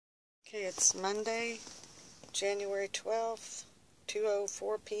Okay, it's Monday, January 12th,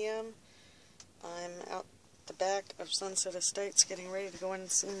 2:04 p.m. I'm out the back of Sunset Estates getting ready to go in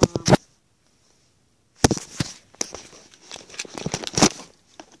and see Mom.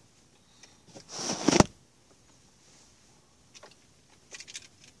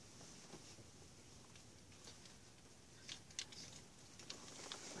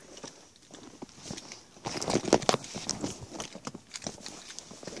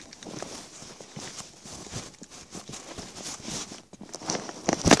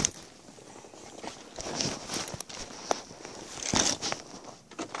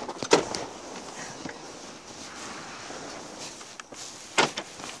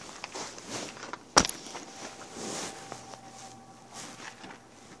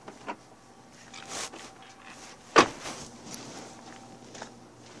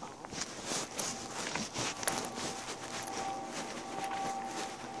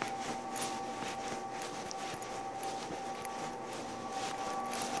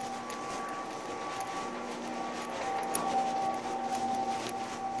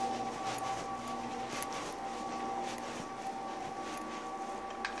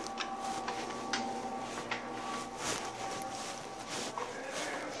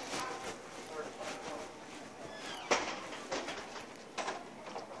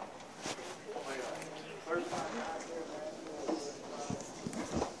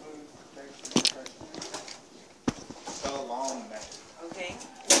 Okay.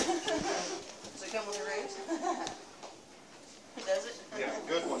 Does it come with a raise? Does it? Yeah,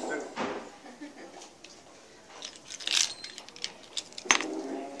 good one too.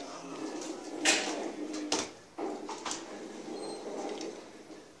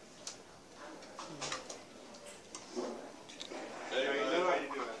 Hey, how you doing? How you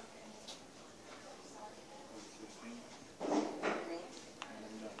doing?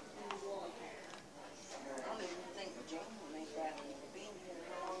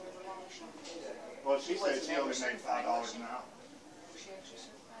 Well, she said she only made $5 an hour. She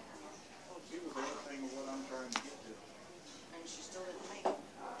was everything of what I'm trying to get to. And she still didn't make it.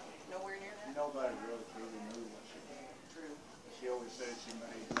 Nowhere near that? Nobody really truly knew what she did. True. She always said she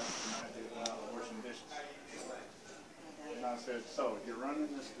made less than I did when I was washing dishes. And I said, so, you're running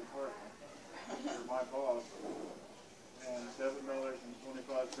this department. You're my boss. And $7.25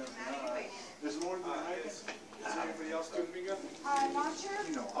 an hour. This morning, did you make it? Is anybody else doing bingo? I'm not sure.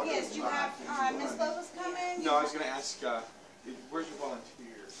 You know, Yes, you have Miss Lova's coming. No, I was going to ask, where's your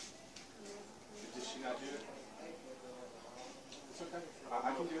volunteer? Did she not do it? It's okay.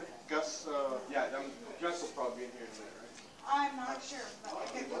 I can do it. Gus, Yeah, Gus will probably be in here in a minute, right? I'm not sure, but we're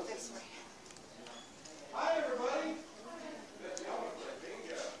going to go this way. Hi, everybody.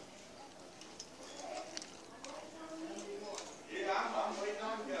 Yeah, I'm waiting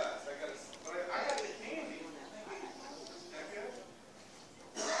on Gus. I got the candy.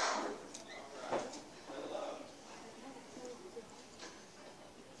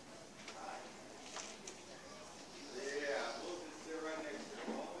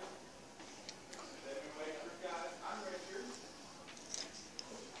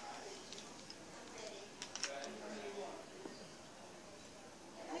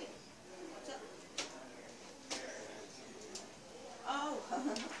 Oh,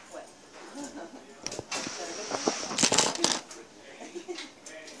 what?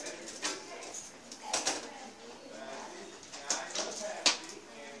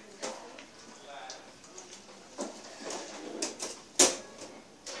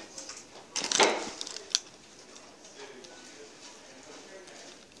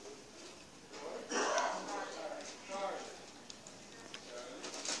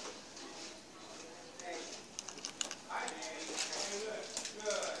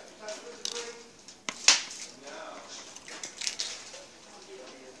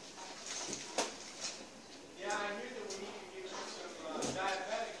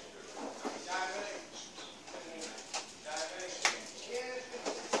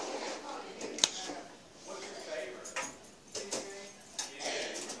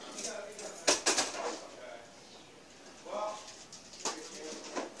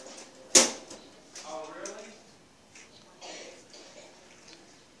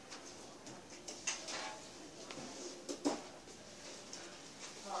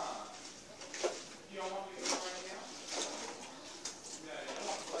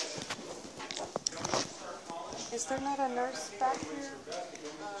 Is there not a nurse back here?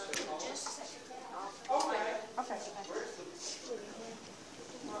 Just a second. Okay.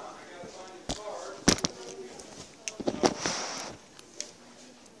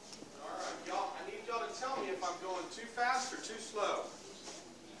 Y'all, I need y'all to tell me if I'm going too fast or too slow.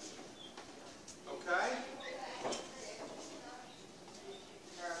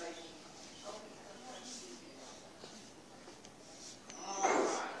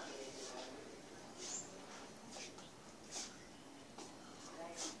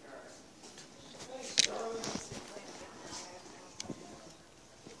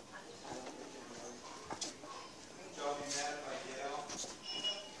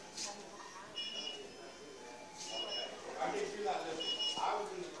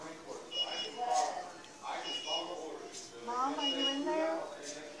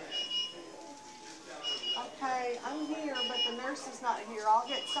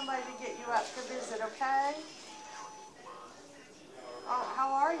 somebody to get you up to visit, okay? Oh,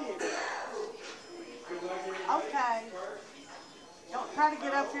 how are you? Okay. Don't try to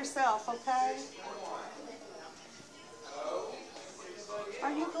get up yourself, okay?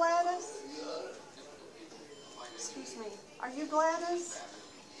 Are you Gladys? Excuse me. Are you Gladys?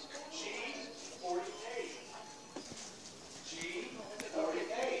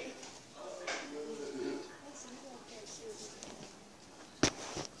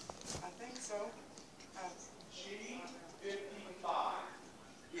 I think so. G55.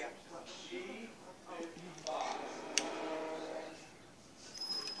 Yeah. G55.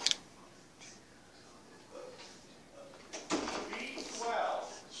 B12.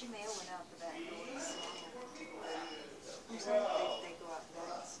 She may have went out the back door and smoked. I'm sorry? They go out the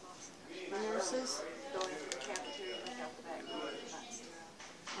back and smoke. The nurses? Go into the cafeteria and look out the back door and not see her.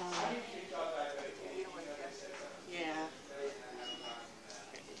 You know where the cafeteria? Yeah.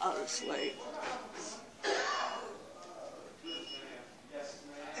 I'll just wait.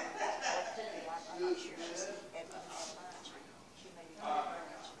 I'm not sure she's at lunch. She may be at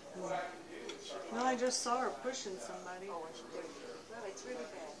lunch. No, I just saw her pushing somebody. Oh, and she did. Well, it's really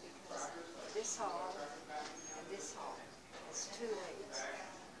bad because this hall and this hall has two ladies.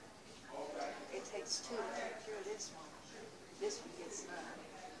 It takes two to take care of this one. This one gets none.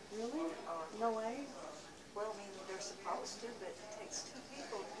 Really? Or, No way? well, I mean, they're supposed to, but it takes two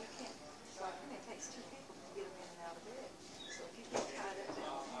people. You can't, like, it takes two people to get them in and out of bed. So if you get tied up in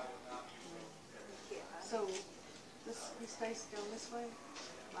you can't. So, you stay still this way?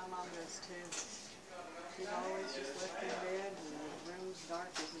 My mom does too. She's always just left in bed and the room's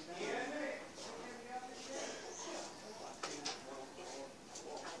dark as a day.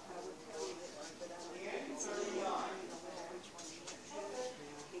 I would tell you that, but I don't know. It's really hard to know which one you want to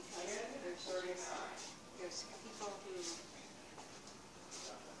do. Because there's people who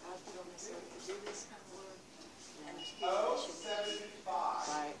I put on this earth to do this kind of work, and there's people that should be,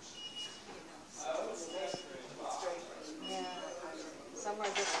 Right. you know, so it's very frustrating. Yeah. Some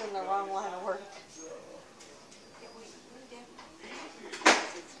are just in the wrong line of work. Yeah, we definitely,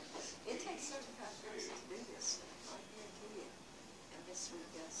 because it takes certain kind of person to do this stuff, I guarantee you. And this week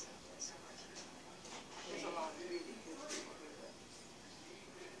does so much. There's a lot of really good people here, but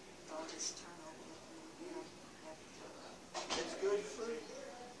all this turnover, you know, have to. It's good food.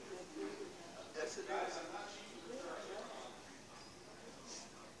 Yes, it is.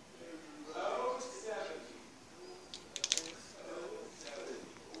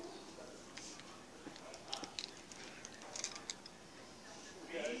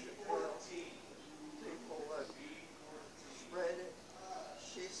 People that read it,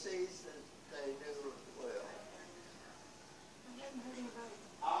 she sees that they do it well. I haven't heard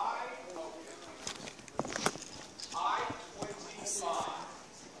anybody.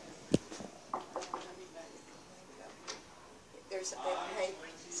 There's a hey,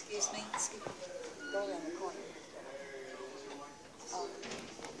 excuse me, go around the corner.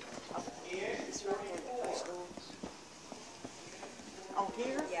 It's right there, the first door. Oh,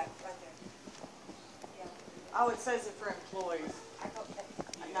 here? Yeah, right there. Yeah. Oh, it says it for employees. I thought that,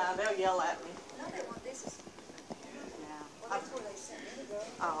 Nah, they'll yell at me. no, they want, this is, Yeah. well, that's where they sent me to go.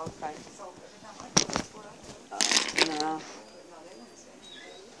 Oh, okay. So every time I go, that's where I go. No. No, they wouldn't send me to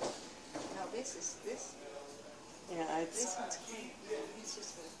go. No, this Yeah, it's one's clean. It's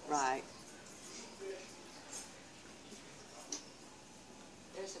just for the. right.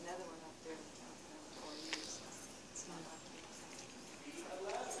 There's another one up there for years. It's not like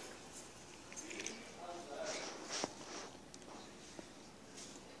it.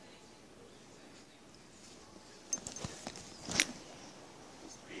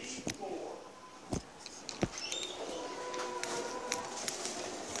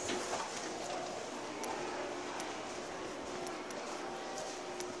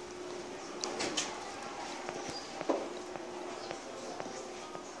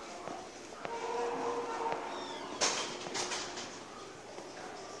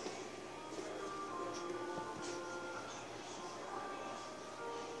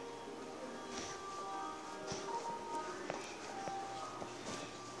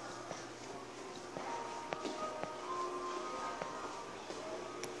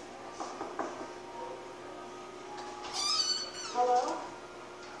 Hello?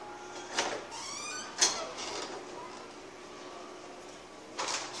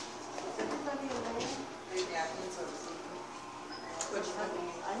 Is everybody in there? Yeah, I think so.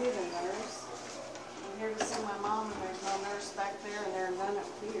 I need a nurse. I'm here to see my mom, and there's no nurse back there, and there are none up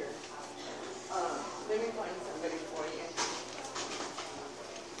here. Let me find somebody for you.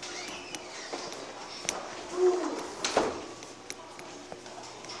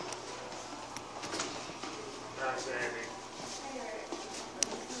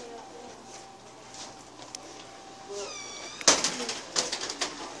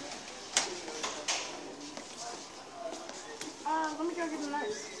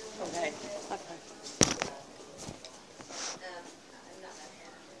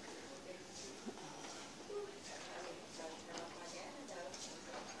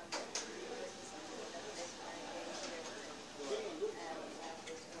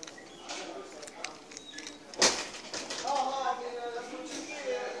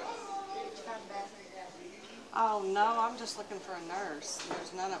 Oh, no, I'm just looking for a nurse.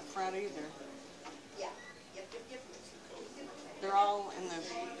 There's none up front either. Yeah. Yep. They're all in the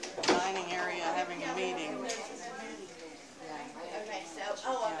dining area having a meeting. Okay, so, I've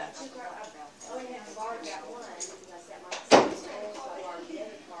got two cards. I've already got one, because I set my son's school, so I borrowed the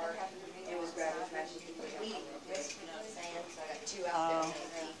other card. It was grabbing trash at the meeting, you know what I'm saying? So I got two out there.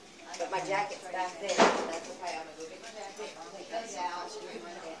 But my jacket's back there, so that's okay. I'm gonna go get my jacket, take those out.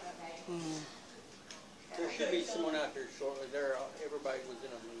 There should be someone out there shortly. Everybody was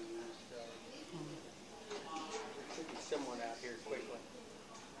in a meeting, so there should be someone out here quickly.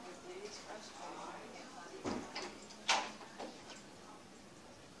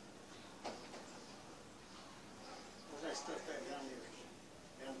 What's that stuff that down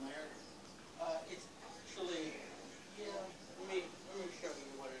there? Down there? It's actually, let me show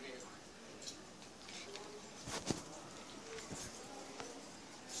you what it is.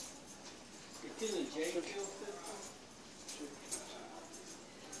 It's in the J field system.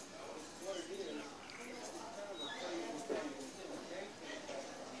 What it is, it's kind of a crazy thing. It's in the J field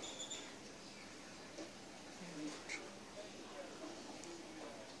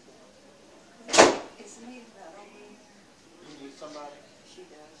system. It's me, though. You need somebody? She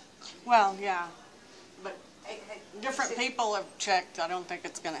does. Well, yeah, but Hey, different people have checked. I don't think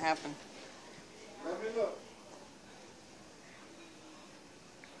it's going to happen. Let me look.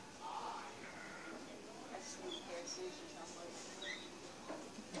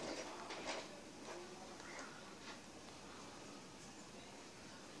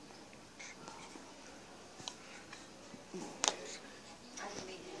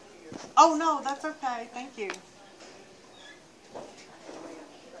 Oh, no, that's okay. Thank you.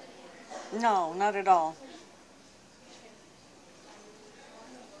 No, not at all.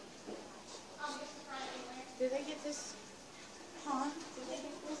 Did they get this? Huh? Did they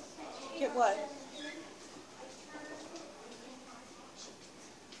get this? Get what?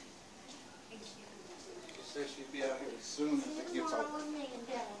 She says she'd be out here as soon as it gets open.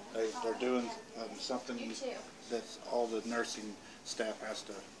 They're doing something that's all the nursing staff has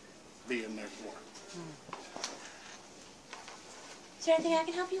to be in there for. Is there anything I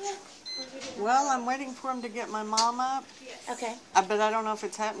can help you with? Well, I'm waiting for him to get my mom up, Okay. but I don't know if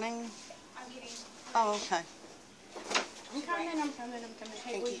it's happening. I'm getting. Oh, okay. I'm coming.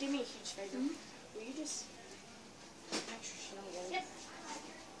 Hey, will you do me a huge favor? Will you just make sure she don't get it? Yep.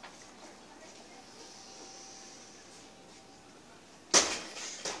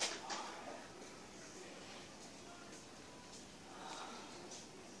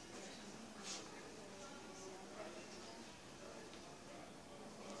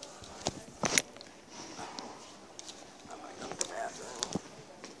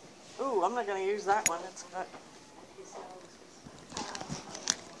 Ooh, I'm not going to use that one. It's got...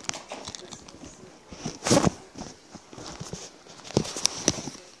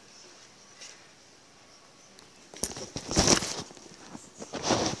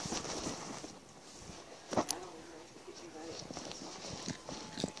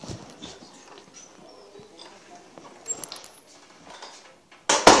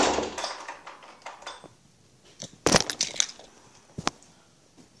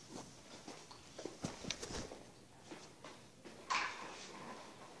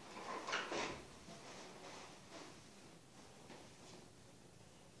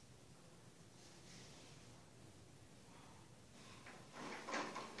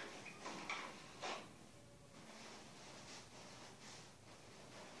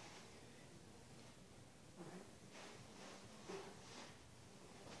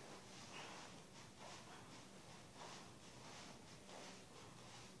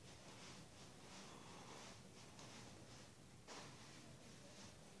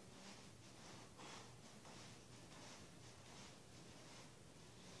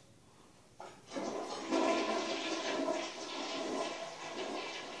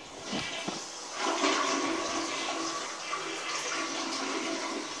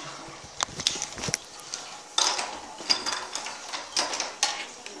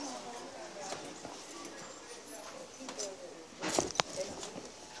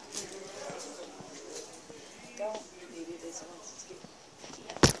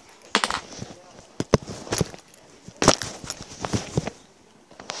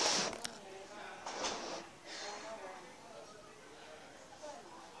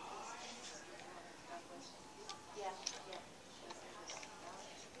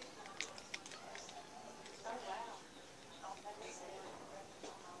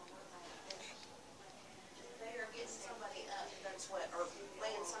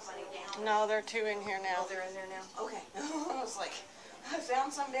 No, there are two in here now. Oh, they're in there now? Okay. I was like, I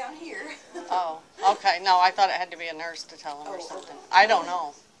found some down here. Oh, okay. No, I thought it had to be a nurse to tell them or something. I don't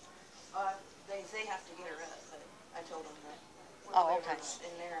know. They have to get her up, but I told them that. Oh, okay. Whatever's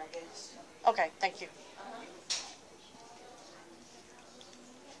in there, I guess. Okay, thank you.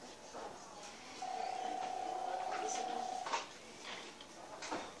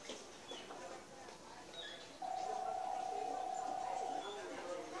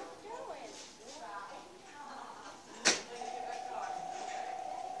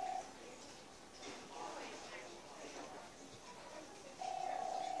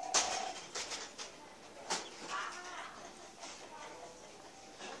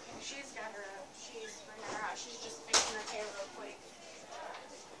 She's got her up. She's bringing her out. She's just fixing her hair real quick.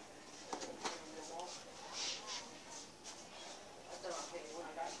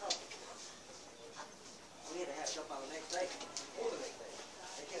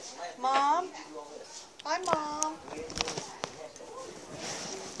 Mom? Hi, Mom.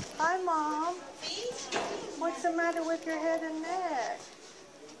 Hi, Mom. What's the matter with your head and neck?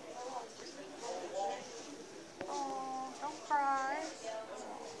 Oh, don't cry.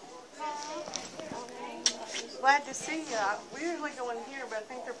 Glad to see you. We usually go in here, but I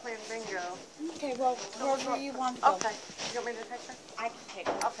think they're playing bingo. Okay, well, wherever you want to go. Okay. You want me to take her? I can take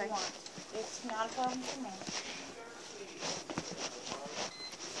it if Okay. you want. It's not a problem for me.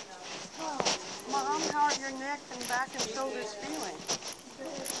 Oh, Mom, how are your neck and back and shoulders feeling?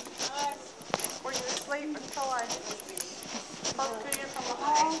 Were you asleep until I spoke to you from the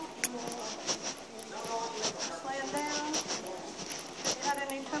hall? Just laying down? Have you had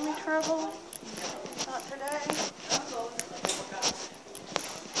any tummy trouble? Not today?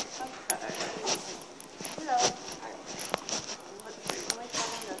 Okay. Hello. Let's see, let me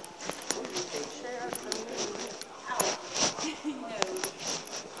find a chair for me.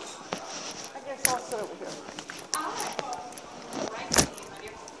 I guess I'll sit over here.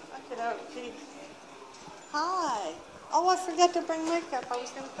 Okay. Hi. Oh, I forgot to bring makeup. I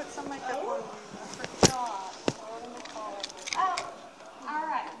was going to put some makeup on. I forgot. Oh, all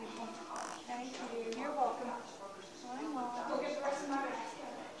right. Thank you. You're welcome. Hi, Mom. Go get the rest of my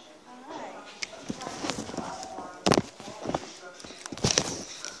Hi.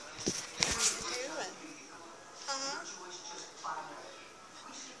 How you doing? Huh?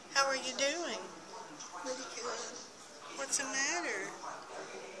 How are you doing? Pretty good. What's the matter?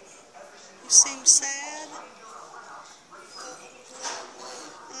 You seem sad.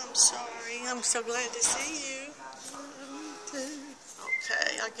 I'm sorry. I'm so glad to see you.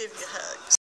 Okay, I'll give you hugs.